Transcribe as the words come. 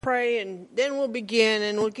Pray and then we'll begin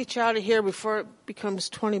and we'll get you out of here before it becomes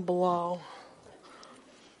 20 below.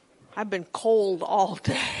 I've been cold all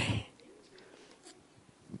day.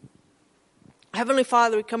 Heavenly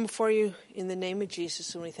Father, we come before you in the name of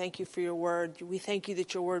Jesus and we thank you for your word. We thank you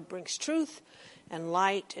that your word brings truth and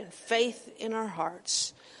light and faith in our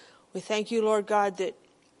hearts. We thank you, Lord God, that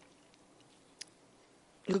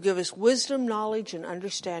you'll give us wisdom, knowledge, and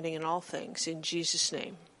understanding in all things. In Jesus'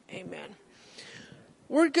 name, amen.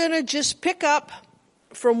 We're going to just pick up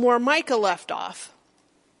from where Micah left off.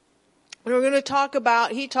 And we're going to talk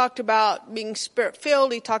about, he talked about being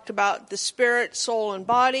spirit-filled. He talked about the spirit, soul, and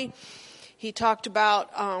body. He talked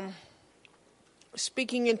about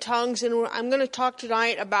speaking in tongues. And I'm going to talk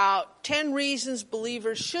tonight about 10 reasons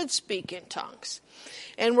believers should speak in tongues.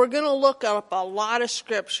 And we're going to look up a lot of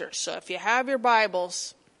scripture. So if you have your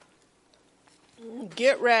Bibles,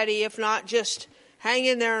 get ready. If not, just hang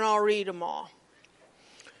in there and I'll read them all.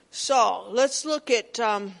 So, let's look at,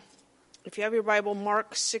 if you have your Bible,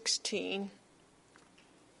 Mark 16.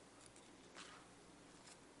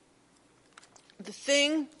 The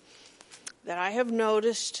thing that I have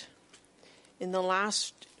noticed in the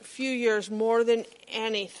last few years more than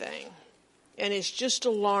anything, and it's just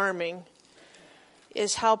alarming,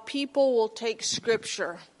 is how people will take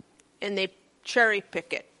Scripture and they cherry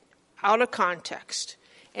pick it out of context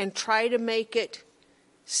and try to make it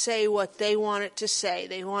say what they want it to say.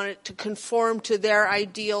 They want it to conform to their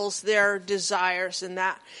ideals, their desires, and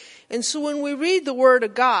that. And so when we read the Word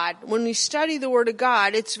of God, when we study the Word of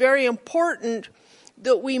God, it's very important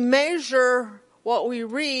that we measure what we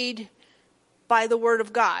read by the Word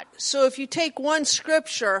of God. So if you take one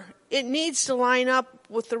scripture, it needs to line up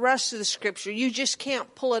with the rest of the scripture. You just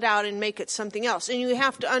can't pull it out and make it something else. And you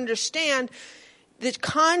have to understand the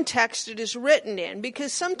context it is written in,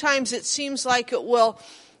 because sometimes it seems like it will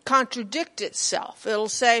contradict itself. It'll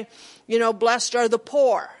say, blessed are the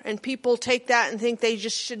poor, and people take that and think they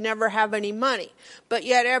just should never have any money. But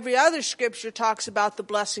yet every other scripture talks about the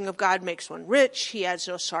blessing of God makes one rich. He adds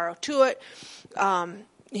no sorrow to it.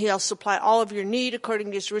 He'll supply all of your need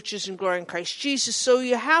according to his riches and glory in Christ Jesus. So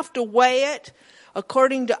you have to weigh it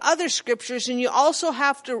according to other scriptures, and you also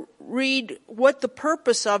have to read what the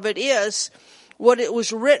purpose of it is, what it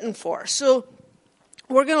was written for. So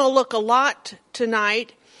we're going to look a lot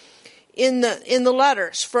tonight in the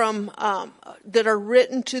letters from that are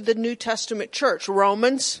written to the New Testament church,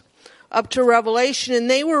 Romans up to Revelation, and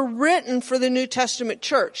they were written for the New Testament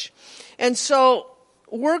church. And so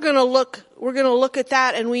we're going to look at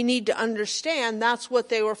that, and we need to understand that's what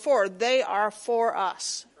they were for. They are for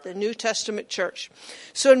us, the New Testament church.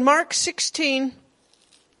 So in Mark 16,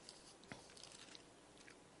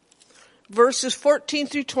 verses 14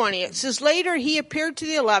 through 20, it says, Later he appeared to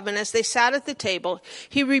the 11 as they sat at the table.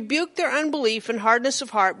 He rebuked their unbelief and hardness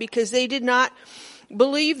of heart because they did not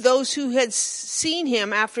believe those who had seen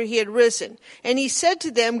him after he had risen. And he said to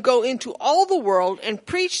them, Go into all the world and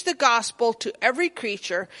preach the gospel to every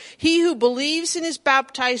creature. He who believes and is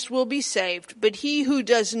baptized will be saved, but he who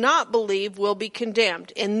does not believe will be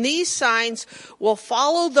condemned. And these signs will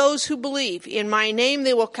follow those who believe. In my name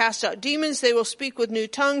they will cast out demons, they will speak with new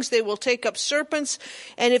tongues, they will take up serpents,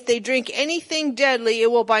 and if they drink anything deadly, it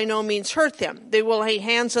will by no means hurt them. They will lay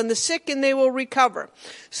hands on the sick and they will recover.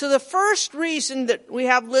 So the first reason that we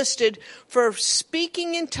have listed for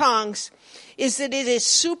speaking in tongues is that it is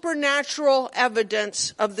supernatural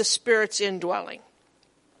evidence of the Spirit's indwelling.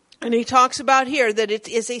 And he talks about here that it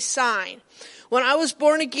is a sign. When I was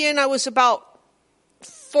born again, I was about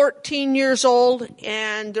 14 years old,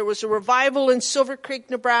 and there was a revival in Silver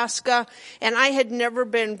Creek, Nebraska, and I had never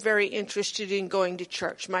been very interested in going to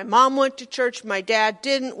church. My mom went to church, my dad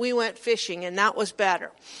didn't. We went fishing, and that was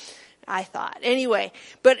better, I thought. Anyway,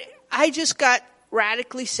 but I just got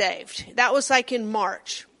radically saved. That was like in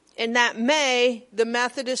March. In that May, the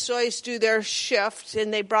Methodists always do their shift,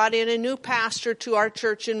 and they brought in a new pastor to our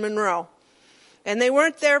church in Monroe. And they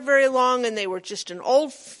weren't there very long, and they were just an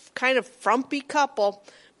old kind of frumpy couple,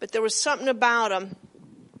 but there was something about them.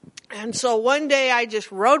 And so one day I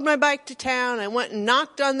just rode my bike to town. I went and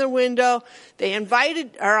knocked on their window.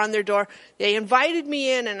 On their door. They invited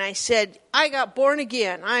me in, and I said, I got born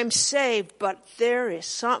again. I'm saved, but there is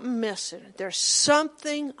something missing. There's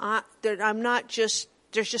something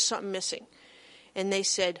there's just something missing. And they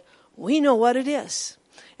said, we know what it is.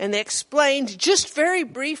 And they explained just very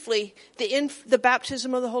briefly the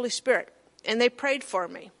baptism of the Holy Spirit. And they prayed for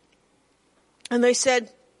me. And they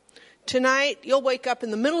said, tonight, you'll wake up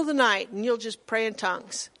in the middle of the night and you'll just pray in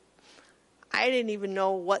tongues. I didn't even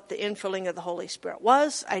know what the infilling of the Holy Spirit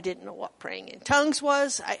was. I didn't know what praying in tongues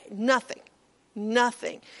was. Nothing.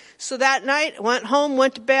 Nothing. So that night, I went home,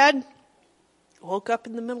 went to bed, woke up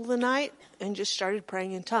in the middle of the night, and just started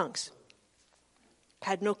praying in tongues.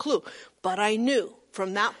 Had no clue. But I knew.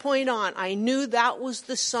 From that point on, I knew that was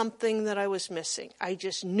the something that I was missing. I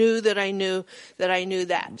just knew that I knew that I knew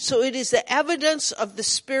that. So it is the evidence of the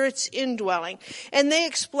Spirit's indwelling. And they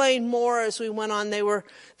explained more as we went on. They were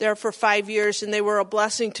there for 5 years, and they were a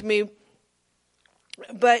blessing to me.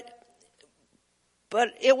 But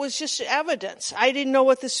it was just evidence. I didn't know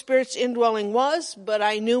what the Spirit's indwelling was, but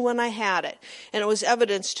I knew when I had it. And it was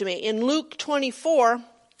evidence to me. In Luke 24,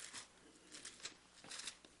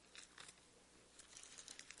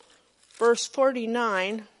 verse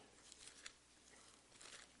 49,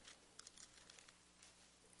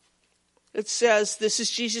 it says, this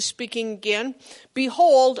is Jesus speaking again,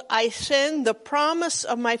 "Behold, I send the promise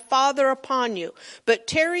of my Father upon you, but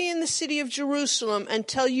tarry in the city of Jerusalem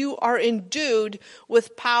until you are endued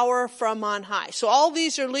with power from on high." So all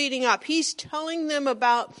these are leading up. He's telling them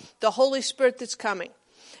about the Holy Spirit that's coming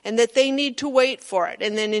and that they need to wait for it.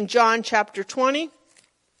 And then in John chapter 20,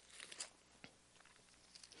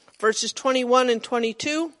 verses 21 and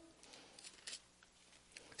 22,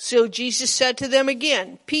 so Jesus said to them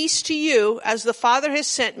again, "Peace to you, as the Father has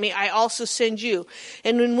sent me, I also send you."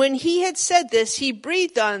 And when he had said this, he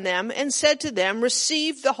breathed on them and said to them,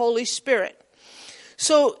 "Receive the Holy Spirit."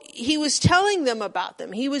 So he was telling them about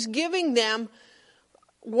them. He was giving them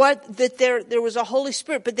that there was a Holy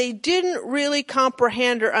Spirit, but they didn't really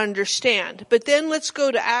comprehend or understand. But then let's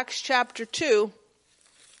go to Acts chapter 2.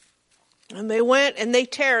 And they went and they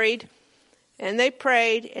tarried and they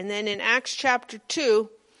prayed. And then in Acts chapter 2,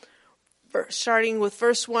 starting with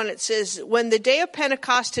verse 1, it says, "When the day of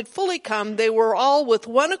Pentecost had fully come, they were all with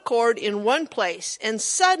one accord in one place. And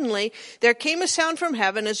suddenly there came a sound from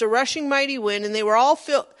heaven as a rushing mighty wind, and they were all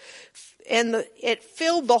filled, and it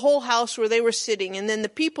filled the whole house where they were sitting. And then the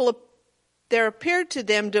people, there appeared to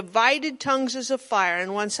them divided tongues as of fire,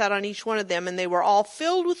 and one sat on each one of them. And they were all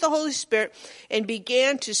filled with the Holy Spirit and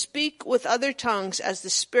began to speak with other tongues as the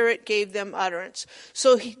Spirit gave them utterance."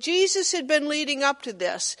 So Jesus had been leading up to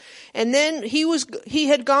this. And then he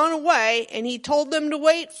had gone away, and he told them to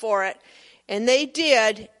wait for it. And they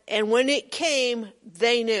did. And when it came,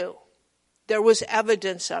 they knew. There was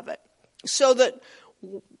evidence of it. So that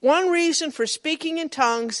one reason for speaking in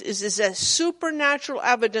tongues is a supernatural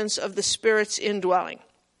evidence of the Spirit's indwelling.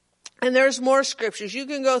 And there's more scriptures. You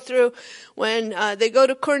can go through when they go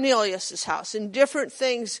to Cornelius' house and different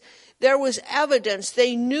things. There was evidence.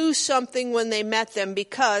 They knew something when they met them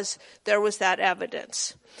because there was that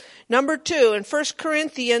evidence. Number 2, in 1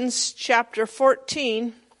 Corinthians chapter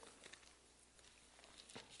 14,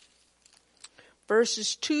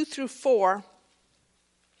 verses 2 through 4,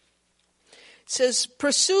 says,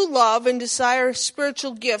 "Pursue love and desire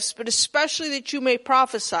spiritual gifts, but especially that you may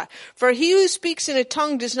prophesy. For he who speaks in a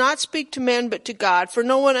tongue does not speak to men but to God, for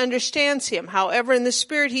no one understands him. However, in the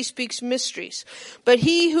Spirit he speaks mysteries. But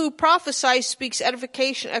he who prophesies speaks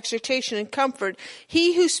edification, exhortation, and comfort.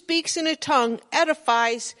 He who speaks in a tongue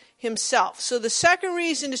edifies himself." So the second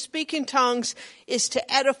reason to speak in tongues is to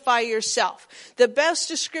edify yourself. The best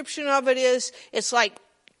description of it is, it's like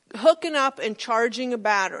hooking up and charging a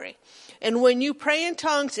battery. And when you pray in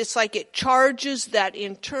tongues, it's like it charges that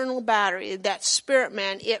internal battery, that spirit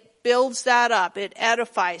man. It builds that up. It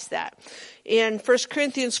edifies that. In 1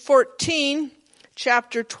 Corinthians 14,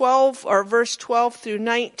 chapter 12, or verse 12 through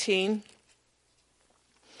 19,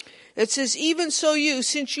 it says, "Even so you,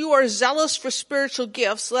 since you are zealous for spiritual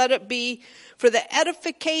gifts, let it be for the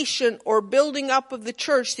edification or building up of the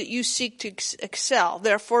church that you seek to excel.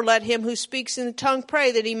 Therefore, let him who speaks in the tongue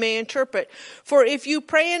pray that he may interpret. For if you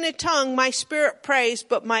pray in a tongue, my spirit prays,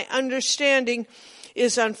 but my understanding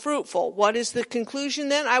is unfruitful." What is the conclusion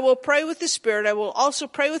then? "I will pray with the Spirit. I will also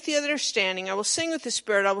pray with the understanding. I will sing with the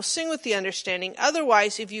Spirit. I will sing with the understanding.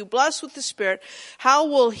 Otherwise, if you bless with the Spirit, how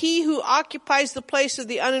will he who occupies the place of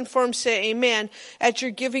the uninformed say amen at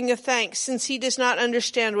your giving of thanks, since he does not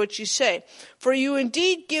understand what you say? For you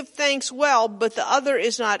indeed give thanks well, but the other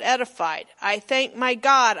is not edified. I thank my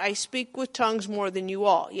God I speak with tongues more than you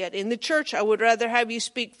all. Yet in the church I would rather have you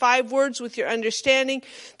speak 5 words with your understanding,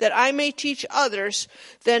 that I may teach others,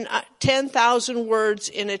 than 10,000 words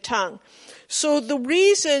in a tongue." So the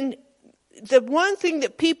one thing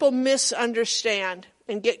that people misunderstand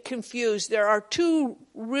and get confused, there are 2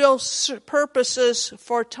 real purposes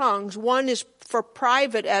for tongues. One is for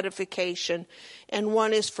private edification, and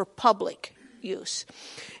one is for public use.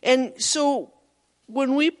 And so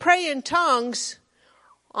when we pray in tongues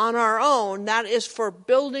on our own, that is for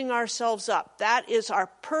building ourselves up. That is our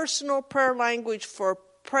personal prayer language for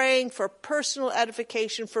praying for personal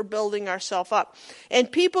edification, for building ourselves up.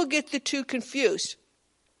 And people get the two confused.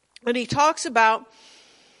 When he talks about,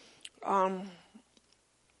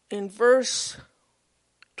 in verse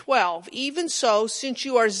 12, even so, since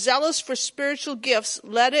you are zealous for spiritual gifts,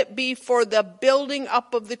 let it be for the building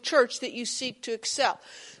up of the church that you seek to excel.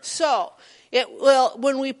 So,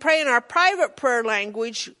 when we pray in our private prayer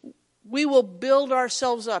language, we will build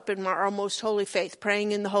ourselves up in our most holy faith,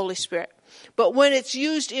 praying in the Holy Spirit. But when it's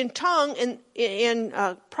used in tongue in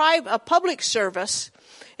a public service,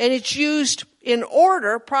 and it's used in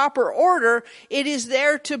order, proper order, it is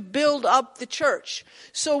there to build up the church.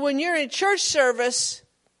 So when you're in church service,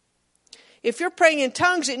 if you're praying in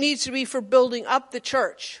tongues, it needs to be for building up the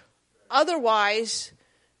church. Otherwise,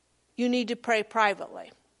 you need to pray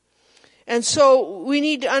privately. And so we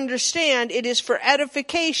need to understand it is for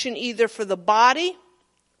edification, either for the body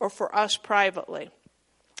or for us privately.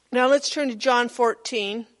 Now let's turn to John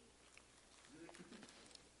 14.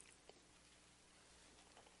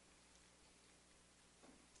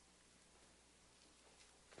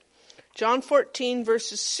 John 14,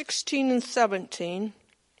 verses 16 and 17.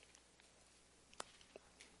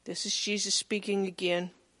 This is Jesus speaking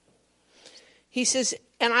again. He says,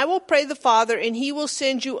 and I will pray the Father, and he will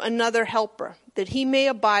send you another helper, that he may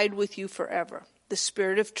abide with you forever, the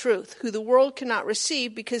Spirit of truth, who the world cannot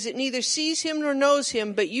receive, because it neither sees him nor knows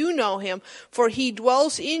him, but you know him, for he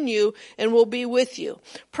dwells in you and will be with you.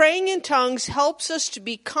 Praying in tongues helps us to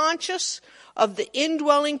be conscious of the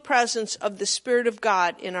indwelling presence of the Spirit of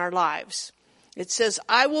God in our lives. It says,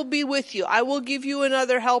 I will be with you. I will give you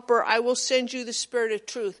another helper. I will send you the Spirit of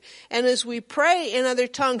truth. And as we pray in other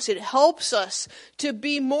tongues, it helps us to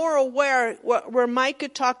be more aware, where Micah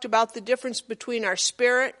talked about the difference between our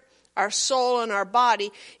spirit, our soul, and our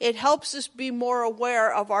body. It helps us be more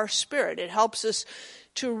aware of our spirit. It helps us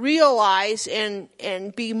to realize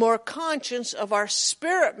and be more conscious of our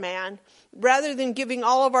spirit man, rather than giving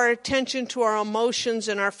all of our attention to our emotions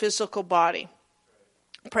and our physical body.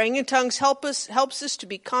 Praying in tongues helps us to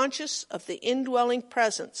be conscious of the indwelling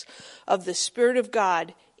presence of the Spirit of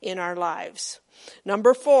God in our lives.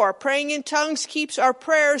 Number 4, praying in tongues keeps our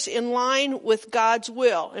prayers in line with God's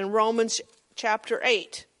will in Romans chapter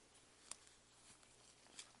 8.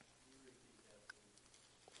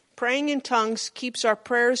 Praying in tongues keeps our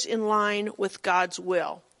prayers in line with God's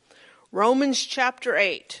will. Romans chapter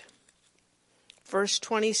 8, verse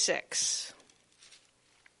 26.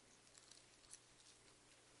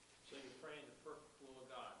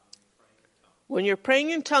 When you're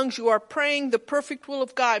praying in tongues, you are praying the perfect will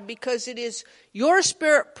of God, because it is your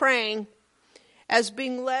spirit praying as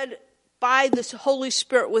being led by the Holy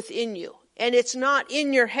Spirit within you. And it's not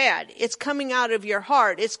in your head. It's coming out of your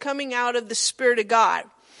heart. It's coming out of the Spirit of God.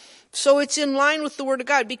 So it's in line with the Word of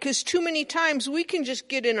God, because too many times we can just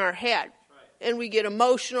get in our head. And we get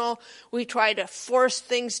emotional. We try to force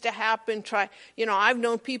things to happen. I've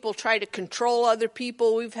known people try to control other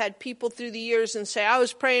people. We've had people through the years and say, I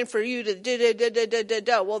was praying for you to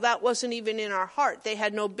da-da-da-da-da-da. Well, that wasn't even in our heart. They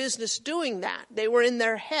had no business doing that. They were in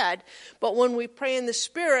their head. But when we pray in the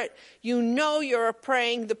Spirit, you know you're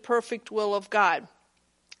praying the perfect will of God.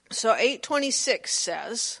 So 8:26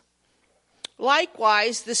 says,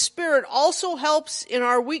 likewise, the Spirit also helps in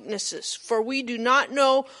our weaknesses, for we do not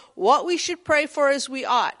know what we should pray for as we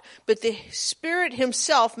ought, but the Spirit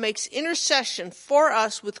himself makes intercession for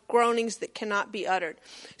us with groanings that cannot be uttered.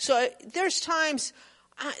 So there's times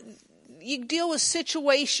you deal with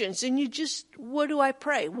situations and you just, what do I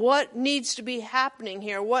pray? What needs to be happening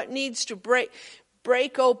here? What needs to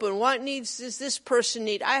break open? What does this person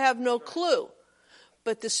need? I have no clue.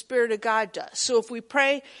 But the Spirit of God does. So if we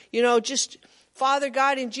pray, just, Father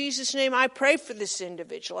God, in Jesus' name, I pray for this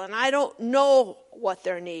individual. And I don't know what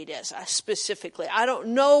their need is specifically. I don't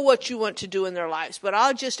know what you want to do in their lives. But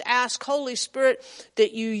I'll just ask, Holy Spirit,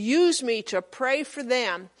 that you use me to pray for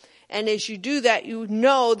them. And as you do that, you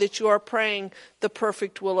know that you are praying the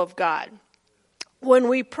perfect will of God. When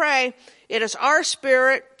we pray, it is our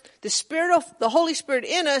spirit, the Holy Spirit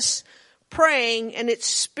in us, praying, and it's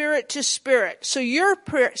spirit to spirit. So your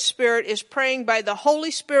spirit is praying by the Holy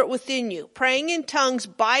Spirit within you. Praying in tongues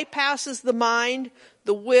bypasses the mind,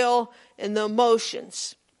 the will, and the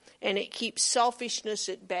emotions. And it keeps selfishness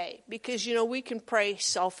at bay. Because, we can pray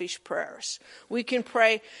selfish prayers. We can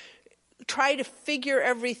try to figure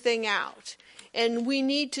everything out. And we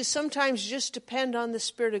need to sometimes just depend on the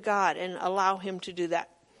Spirit of God and allow him to do that.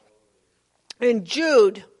 In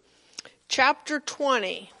Jude, chapter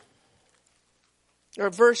 20, or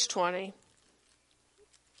verse 20.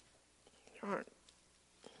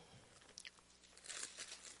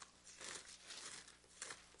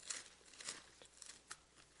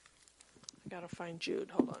 Got to find Jude.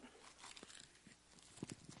 Hold on.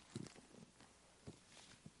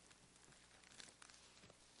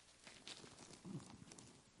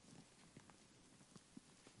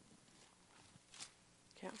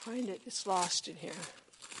 Can't find it. It's lost in here.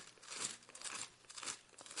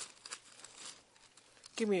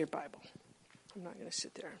 Give me your Bible. I'm not going to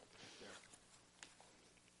sit there.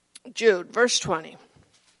 Jude, verse 20.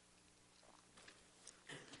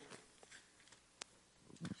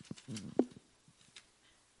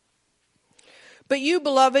 But you,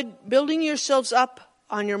 beloved, building yourselves up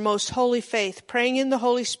on your most holy faith, praying in the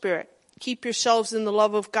Holy Spirit, keep yourselves in the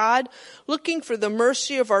love of God, looking for the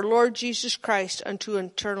mercy of our Lord Jesus Christ unto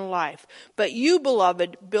eternal life. But you,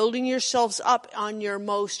 beloved, building yourselves up on your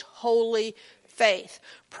most holy faith.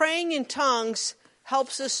 Praying in tongues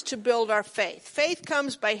helps us to build our faith. Faith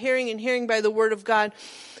comes by hearing, and hearing by the word of God.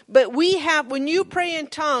 But when you pray in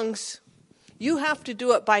tongues, you have to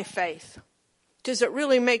do it by faith, because it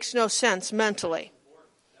really makes no sense mentally.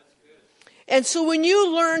 And so when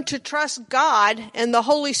you learn to trust God and the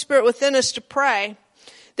Holy Spirit within us to pray,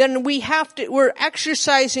 then we're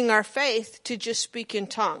exercising our faith to just speak in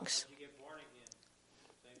tongues.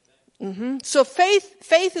 So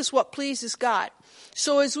faith is what pleases God.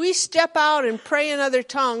 So as we step out and pray in other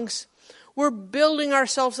tongues, we're building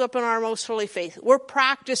ourselves up in our most holy faith. We're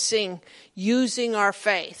practicing using our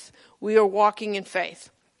faith. We are walking in faith.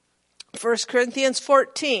 1 Corinthians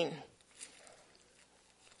 14.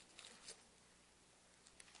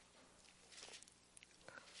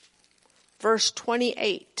 Verse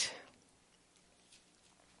 28.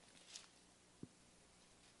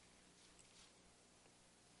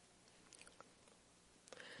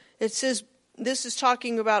 It says, this is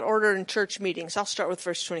talking about order in church meetings. I'll start with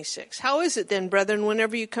verse 26. How is it then, brethren,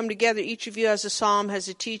 whenever you come together, each of you has a psalm, has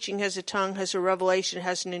a teaching, has a tongue, has a revelation,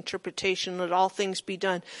 has an interpretation, let all things be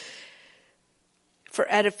done for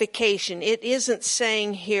edification. It isn't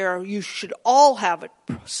saying here you should all have a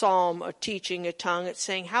psalm, a teaching, a tongue. It's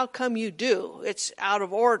saying, how come you do? It's out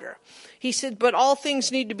of order. He said, but all things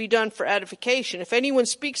need to be done for edification. If anyone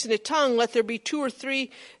speaks in a tongue, let there be 2 or 3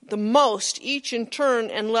 the most, each in turn,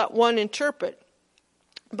 and let one interpret.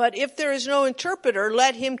 But if there is no interpreter,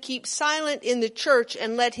 let him keep silent in the church,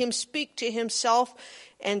 and let him speak to himself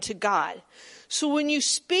and to God. So when you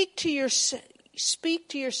speak to yourself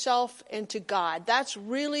and to God. That's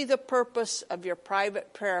really the purpose of your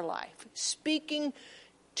private prayer life. Speaking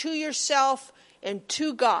to yourself and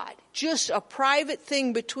to God. Just a private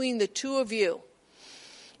thing between the two of you.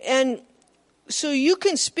 And so you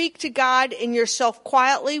can speak to God and yourself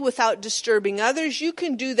quietly without disturbing others. You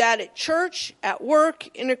can do that at church, at work,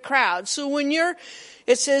 in a crowd. So when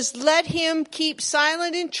it says, let him keep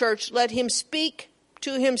silent in church, let him speak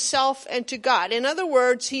to himself and to God. In other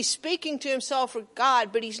words, he's speaking to himself or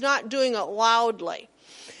God, but he's not doing it loudly.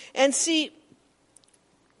 And see,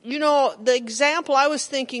 the example I was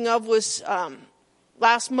thinking of was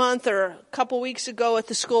last month or a couple weeks ago at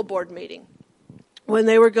the school board meeting, when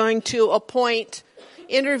they were going to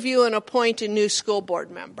interview and appoint a new school board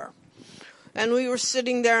member. And we were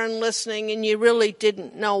sitting there and listening, and you really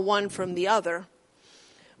didn't know one from the other.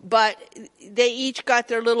 But they each got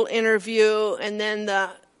their little interview, and then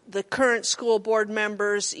the current school board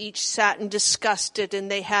members each sat and discussed it, and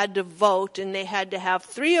they had to vote, and they had to have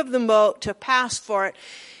 3 of them vote to pass for it.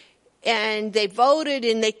 And they voted,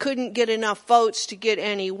 and they couldn't get enough votes to get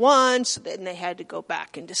any one, so then they had to go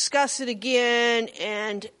back and discuss it again,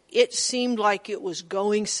 and it seemed like it was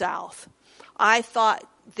going south. I thought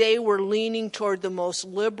they were leaning toward the most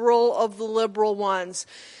liberal of the liberal ones,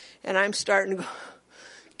 and I'm starting to go,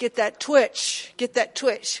 get that twitch.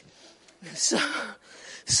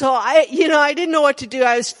 So I didn't know what to do.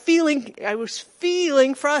 I was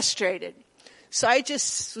feeling frustrated. So I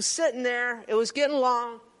just was sitting there. It was getting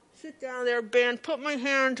long. Sit down there, Ben, put my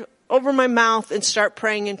hand over my mouth and start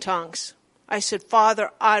praying in tongues. I said, Father,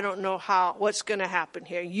 I don't know what's going to happen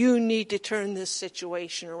here. You need to turn this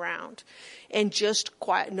situation around. And just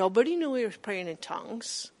quiet. Nobody knew we were praying in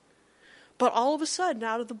tongues. But all of a sudden,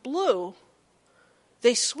 out of the blue,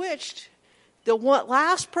 they switched. The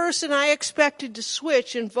last person I expected to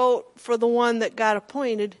switch and vote for the one that got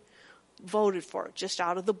appointed voted for it, just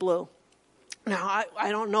out of the blue. Now, I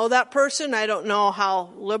don't know that person. I don't know how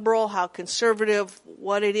liberal, how conservative,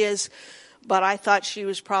 what it is. But I thought she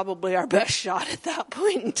was probably our best shot at that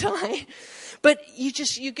point in time. But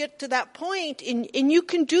you get to that point, and you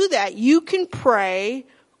can do that. You can pray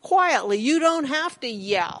quietly. You don't have to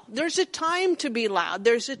yell. There's a time to be loud.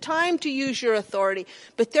 There's a time to use your authority.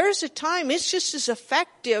 But there's a time, it's just as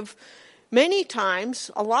effective many times,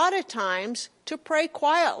 a lot of times, to pray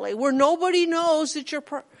quietly, where nobody knows that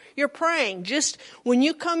you're praying. Just when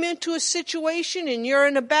you come into a situation and you're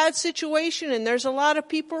in a bad situation and there's a lot of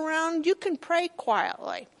people around, you can pray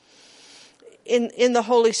quietly in the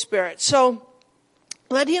Holy Spirit. So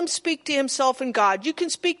let him speak to himself and God. You can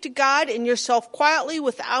speak to God and yourself quietly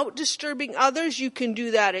without disturbing others. You can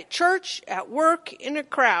do that at church, at work, in a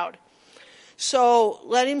crowd. So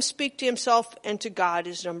let him speak to himself and to God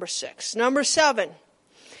is number 6. Number 7,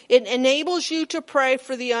 it enables you to pray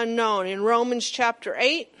for the unknown. In Romans chapter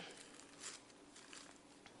 8,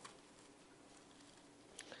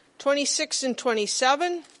 26 and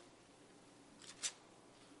 27.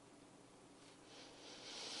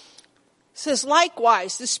 Says,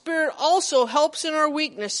 likewise, the Spirit also helps in our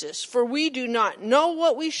weaknesses, for we do not know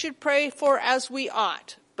what we should pray for as we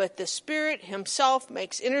ought. But the Spirit himself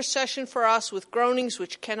makes intercession for us with groanings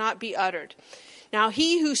which cannot be uttered. Now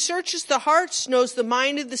he who searches the hearts knows the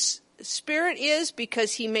mind of the Spirit is,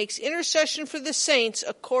 because he makes intercession for the saints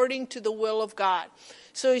according to the will of God.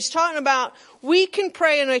 So he's talking about, we can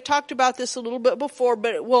pray, and I talked about this a little bit before,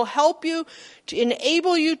 but it will help you to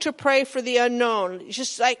enable you to pray for the unknown.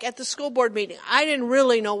 Just like at the school board meeting, I didn't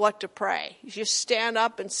really know what to pray. You just stand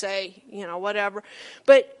up and say, whatever.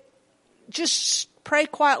 But just pray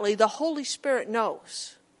quietly. The Holy Spirit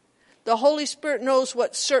knows. The Holy Spirit knows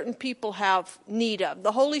what certain people have need of.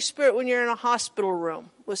 The Holy Spirit, when you're in a hospital room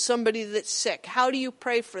with somebody that's sick, how do you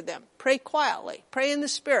pray for them? Pray quietly. Pray in the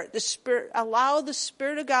Spirit. Allow the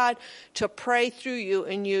Spirit of God to pray through you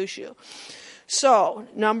and use you. So,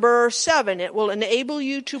 number 7, it will enable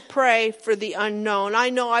you to pray for the unknown. I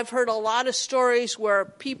know I've heard a lot of stories where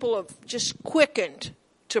people have just quickened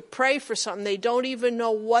to pray for something. They don't even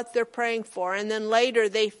know what they're praying for. And then later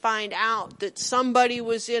they find out that somebody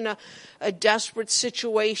was in a desperate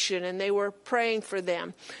situation and they were praying for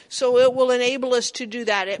them. So it will enable us to do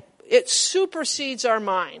that. It supersedes our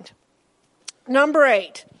mind. Number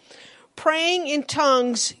 8, praying in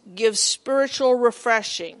tongues gives spiritual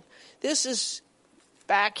refreshing. This is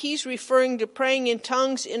back, he's referring to praying in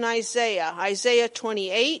tongues in Isaiah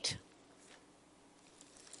 28.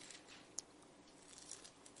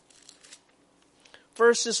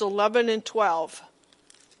 Verses 11 and 12.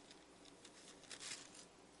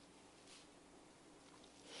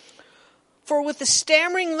 For with the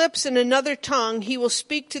stammering lips and another tongue he will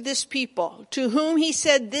speak to this people, to whom he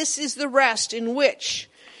said, this is the rest in which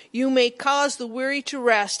you may cause the weary to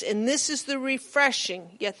rest, and this is the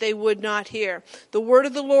refreshing, yet they would not hear. The word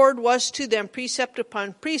of the Lord was to them precept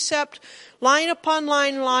upon precept, line upon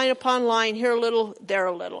line, line upon line, here a little, there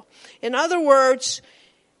a little. In other words,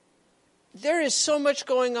 there is so much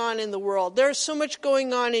going on in the world. There's so much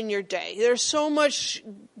going on in your day. There's so much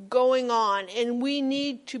going on, and we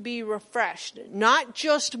need to be refreshed. Not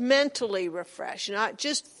just mentally refreshed, not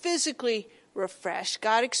just physically refreshed.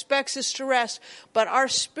 God expects us to rest, but our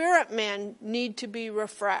spirit men need to be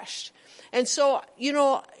refreshed. And so,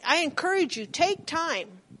 I encourage you, take time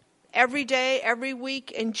every day, every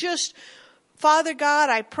week, and just, Father God,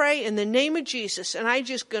 I pray in the name of Jesus, and I'm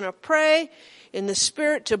just going to pray in the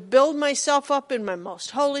Spirit to build myself up in my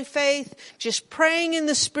most holy faith, just praying in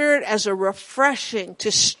the Spirit as a refreshing to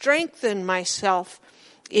strengthen myself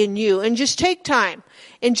in you. And just take time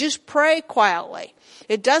and just pray quietly.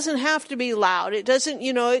 It doesn't have to be loud. It doesn't,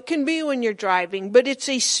 it can be when you're driving, but it's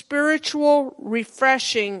a spiritual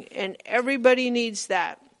refreshing, and everybody needs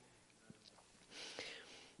that.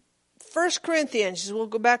 1 Corinthians, we'll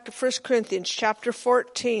go back to 1 Corinthians chapter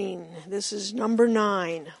 14. This is number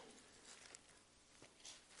 9.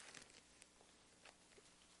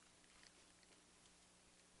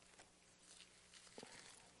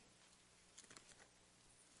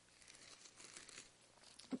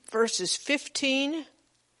 Verses 15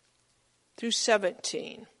 through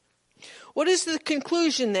 17. What is the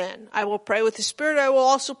conclusion then? I will pray with the Spirit, I will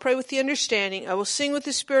also pray with the understanding. I will sing with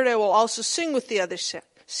the Spirit, I will also sing with the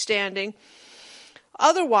understanding.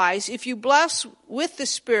 Otherwise, if you bless with the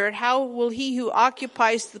Spirit, how will he who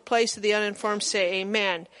occupies the place of the uninformed say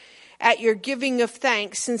amen at your giving of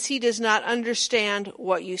thanks, since he does not understand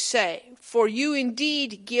what you say? For you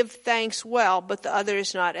indeed give thanks well, but the other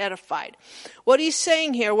is not edified. What is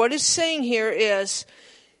saying here is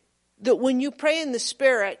that when you pray in the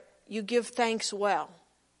Spirit, you give thanks well.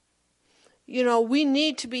 We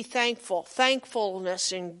need to be thankful,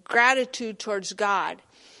 thankfulness and gratitude towards God.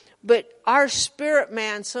 But our spirit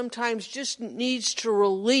man sometimes just needs to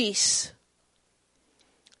release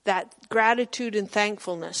that gratitude and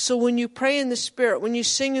thankfulness. So when you pray in the Spirit, when you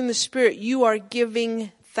sing in the Spirit, you are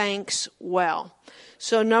giving thanks well.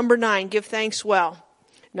 So number 9, give thanks well.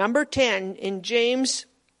 Number 10, in James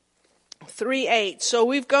 3:8. So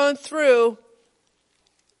we've gone through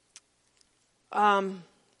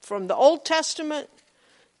from the Old Testament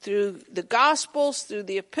through the Gospels, through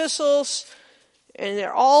the epistles, and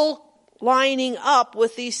they're all lining up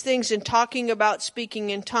with these things and talking about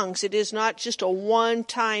speaking in tongues. It is not just a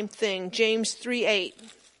one-time thing. James 3:8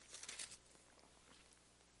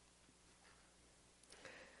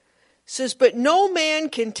 says, "But no man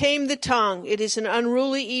can tame the tongue. It is an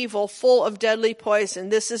unruly evil full of deadly poison."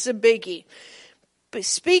 This is a biggie. But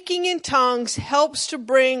speaking in tongues helps to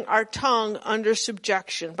bring our tongue under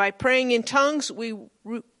subjection. By praying in tongues,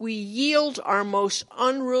 we yield our most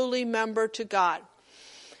unruly member to God.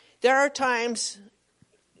 There are times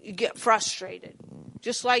you get frustrated,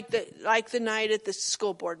 just like the night at the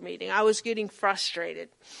school board meeting. I was getting frustrated.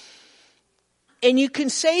 And you can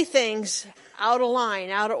say things out of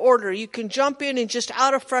line, out of order. You can jump in and just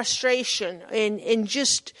out of frustration and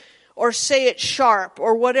just, or say it sharp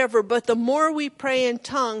or whatever. But the more we pray in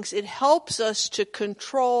tongues, it helps us to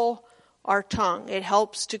control our tongue. It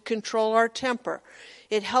helps to control our temper.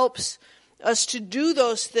 It helps us to do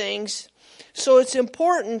those things. So it's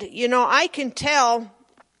important, I can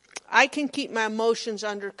keep my emotions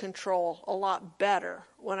under control a lot better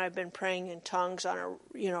when I've been praying in tongues on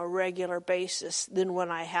a regular basis than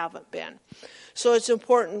when I haven't been. So it's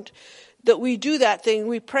important that we do that thing.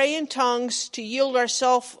 We pray in tongues to yield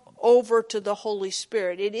ourselves over to the Holy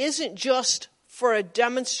Spirit. It isn't just for a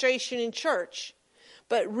demonstration in church,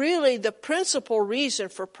 but really the principal reason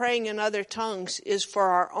for praying in other tongues is for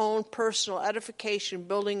our own personal edification,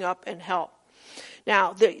 building up, and help.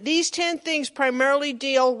 Now, these 10 things primarily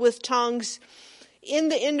deal with tongues in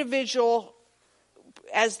the individual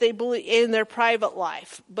as they believe in their private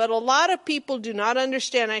life. But a lot of people do not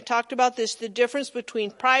understand, I talked about this, the difference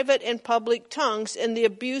between private and public tongues and the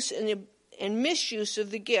abuse and misuse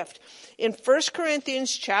of the gift. In 1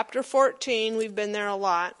 Corinthians chapter 14, we've been there a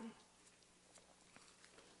lot.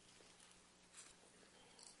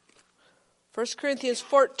 1 Corinthians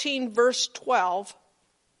 14, verse 12.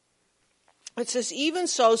 It says, "Even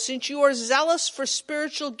so, since you are zealous for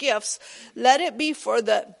spiritual gifts, let it be for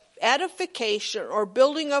the edification or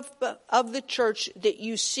building of the church that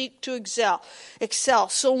you seek to excel."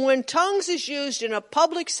 So when tongues is used in a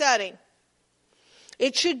public setting,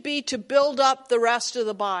 it should be to build up the rest of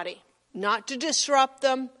the body, not to disrupt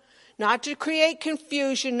them, not to create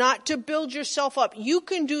confusion, not to build yourself up. You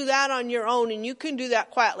can do that on your own, and you can do that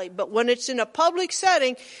quietly. But when it's in a public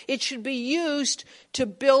setting, it should be used to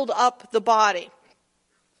build up the body.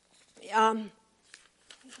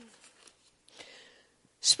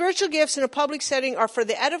 Spiritual gifts in a public setting are for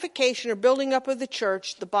the edification or building up of the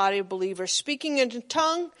church, the body of believers. Speaking in a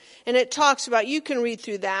tongue, and it talks about, you can read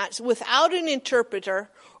through that, without an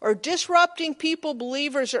interpreter, or disrupting people,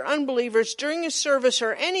 believers or unbelievers, during a service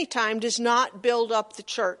or any time does not build up the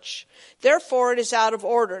church. Therefore, it is out of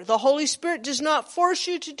order. The Holy Spirit does not force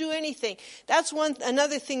you to do anything. That's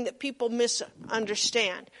another thing that people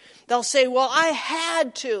misunderstand. They'll say, well, I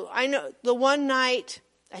had to. I know the one night,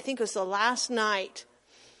 I think it was the last night.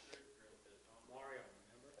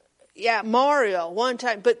 Yeah, Mario, one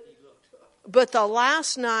time. But the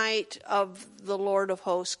last night of the Lord of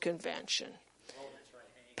Hosts convention.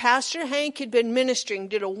 Pastor Hank had been ministering,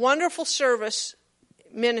 did a wonderful service,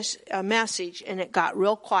 message, and it got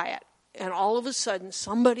real quiet. And all of a sudden,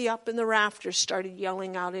 somebody up in the rafters started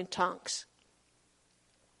yelling out in tongues.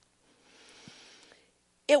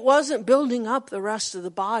 It wasn't building up the rest of the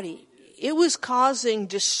body. It was causing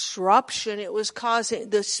disruption. It was causing,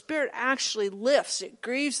 the Spirit actually lifts. It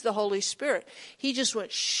grieves the Holy Spirit. He just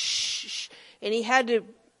went, shh, and he had to,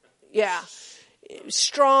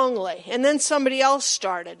 strongly. And then somebody else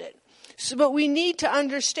started it. So, but we need to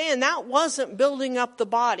understand that wasn't building up the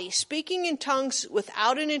body. Speaking in tongues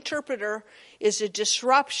without an interpreter is a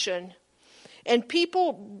disruption. And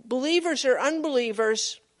people, believers or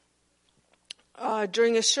unbelievers,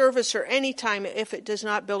 during a service or any time, if it does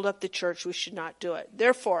not build up the church, we should not do it.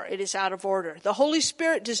 Therefore, it is out of order. The Holy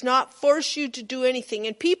Spirit does not force you to do anything.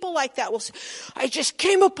 And people like that will say, I just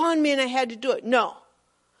came upon me and I had to do it. No.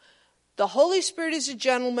 The Holy Spirit is a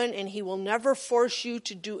gentleman, and he will never force you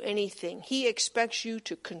to do anything. He expects you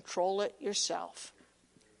to control it yourself.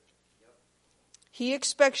 He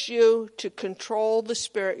expects you to control the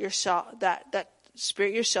Spirit yourself, that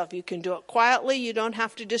Spirit yourself. You can do it quietly. You don't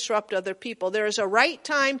have to disrupt other people. There is a right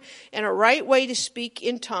time and a right way to speak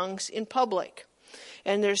in tongues in public.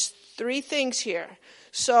 And there's 3 things here.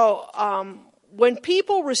 So when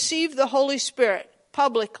people receive the Holy Spirit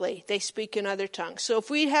publicly, they speak in other tongues. So if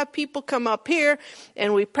we have people come up here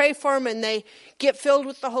and we pray for them and they get filled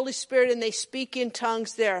with the Holy Spirit and they speak in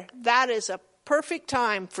tongues there, that is a perfect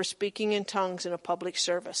time for speaking in tongues in a public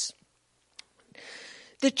service.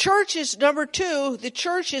 The church is, number two, the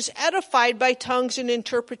church is edified by tongues and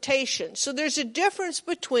interpretation. So there's a difference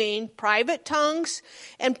between private tongues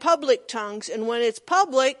and public tongues. And when it's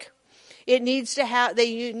public, you need to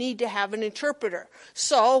have an interpreter.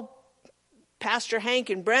 So Pastor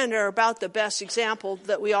Hank and Brenda are about the best example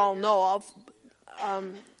that we all know of.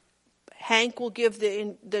 Hank will give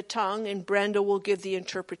the tongue and Brenda will give the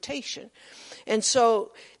interpretation. And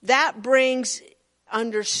so that brings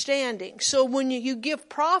understanding. So when you give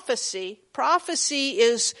prophecy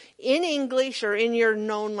is in English or in your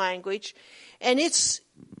known language, and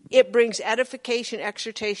it brings edification,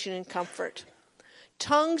 exhortation, and comfort.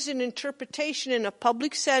 Tongues and interpretation in a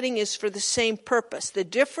public setting is for the same purpose. The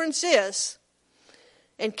difference is,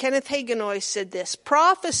 and Kenneth Hagin always said this,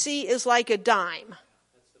 prophecy is like a dime.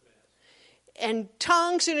 And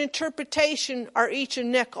tongues and interpretation are each a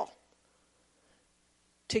nickel.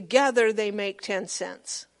 Together they make 10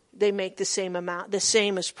 cents. They make the same amount, the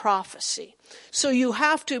same as prophecy. So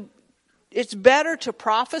it's better to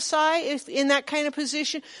prophesy in that kind of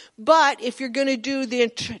position. But if you're going to do the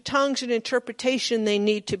tongues and interpretation, they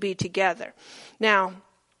need to be together. Now,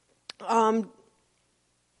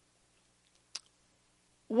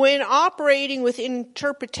 when operating with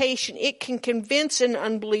interpretation, it can convince an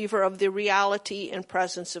unbeliever of the reality and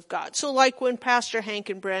presence of God. So like when Pastor Hank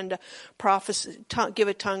and Brenda give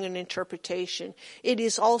a tongue and interpretation, it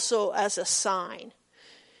is also as a sign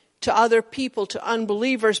to other people, to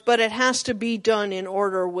unbelievers, but it has to be done in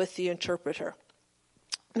order with the interpreter.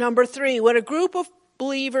 Number 3, when a group of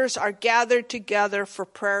believers are gathered together for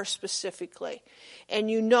prayer specifically, and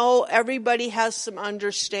everybody has some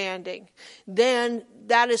understanding, then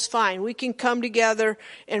that is fine. We can come together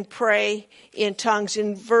and pray in tongues.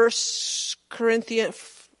 In 1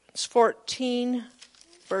 Corinthians 14,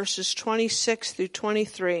 verses 26 through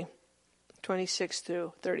 33. 26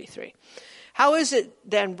 through 33. How is it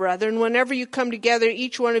then, brethren, whenever you come together,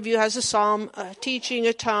 each one of you has a psalm, a teaching,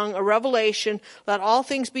 a tongue, a revelation, let all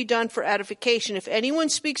things be done for edification. If anyone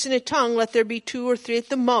speaks in a tongue, let there be 2 or 3 at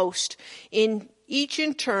the most, each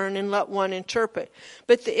in turn, and let one interpret.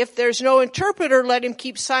 But if there's no interpreter, let him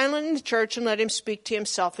keep silent in the church and let him speak to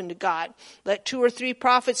himself and to God. Let 2 or 3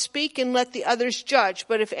 prophets speak and let the others judge.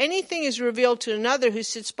 But if anything is revealed to another who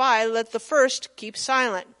sits by, let the first keep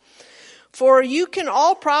silent. For you can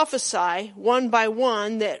all prophesy one by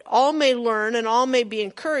one, that all may learn and all may be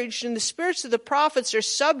encouraged, and the spirits of the prophets are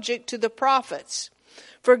subject to the prophets.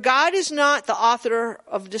 For God is not the author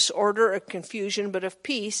of disorder or confusion, but of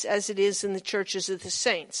peace, as it is in the churches of the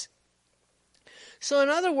saints. So in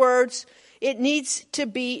other words, it needs to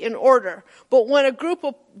be in order. But when a group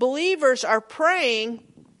of believers are praying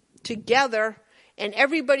together and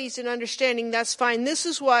everybody's in understanding, that's fine. This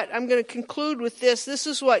is what, I'm going to conclude with this. This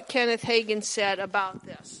is what Kenneth Hagin said about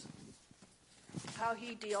this, how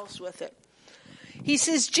he deals with it. He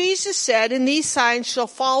says, Jesus said, and these signs shall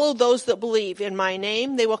follow those that believe. In my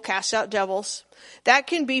name they will cast out devils. That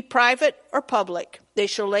can be private or public. They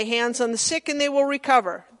shall lay hands on the sick and they will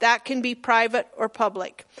recover. That can be private or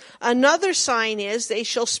public. Another sign is they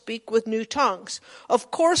shall speak with new tongues. Of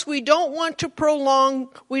course, we don't want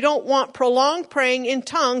prolonged praying in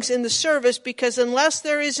tongues in the service, because unless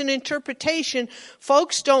there is an interpretation,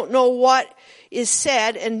 folks don't know what is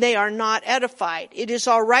said and they are not edified. It is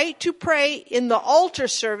all right to pray in the altar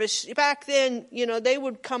service. Back then, they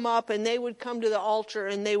would come up and they would come to the altar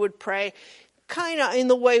and they would pray kind of in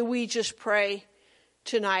the way we just pray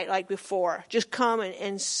tonight, like before. Just come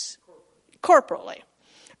and corporately.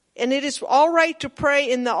 And it is all right to pray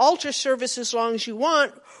in the altar service as long as you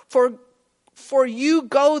want, for you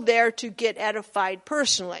go there to get edified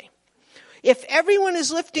personally. If everyone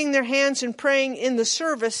is lifting their hands and praying in the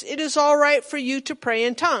service, it is all right for you to pray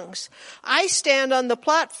in tongues. I stand on the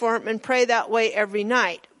platform and pray that way every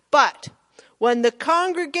night. But when the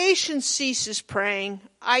congregation ceases praying,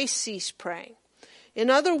 I cease praying. In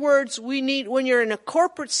other words, when you're in a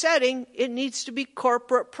corporate setting, it needs to be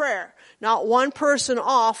corporate prayer, not one person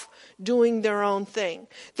off doing their own thing.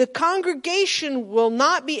 The congregation will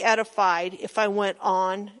not be edified if I went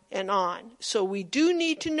on and on. So we do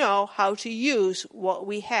need to know how to use what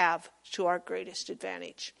we have to our greatest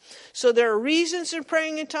advantage. So there are reasons in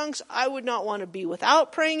praying in tongues. I would not want to be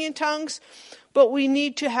without praying in tongues, but we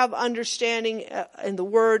need to have understanding in the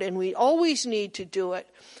Word, and we always need to do it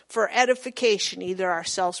for edification, either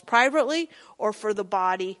ourselves privately or for the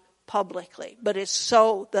body publicly. But it's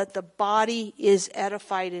so that the body is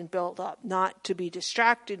edified and built up, not to be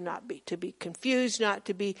distracted, to be confused, not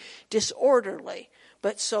to be disorderly,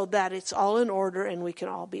 but so that it's all in order and we can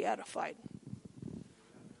all be edified.